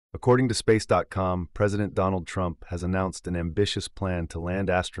According to Space.com, President Donald Trump has announced an ambitious plan to land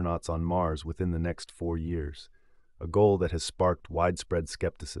astronauts on Mars within the next 4 years, a goal that has sparked widespread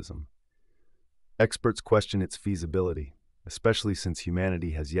skepticism. Experts question its feasibility, especially since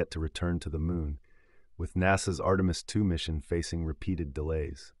humanity has yet to return to the Moon, with NASA's Artemis II mission facing repeated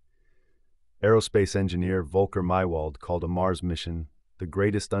delays. Aerospace engineer Volker Maywald called a Mars mission the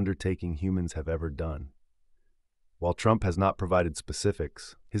greatest undertaking humans have ever done. While Trump has not provided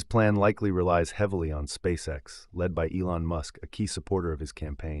specifics, his plan likely relies heavily on SpaceX, led by Elon Musk, a key supporter of his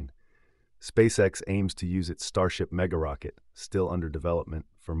campaign. SpaceX aims to use its Starship megarocket, still under development,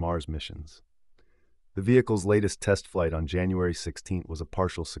 for Mars missions. The vehicle's latest test flight on January 16 was a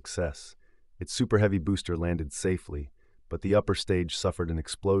partial success. Its Super Heavy booster landed safely, but the upper stage suffered an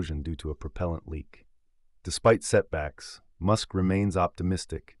explosion due to a propellant leak. Despite setbacks, Musk remains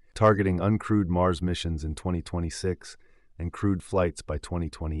optimistic, targeting uncrewed Mars missions in 2026 and crewed flights by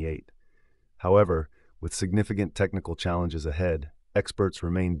 2028. However, with significant technical challenges ahead, experts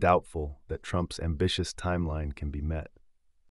remain doubtful that Trump's ambitious timeline can be met.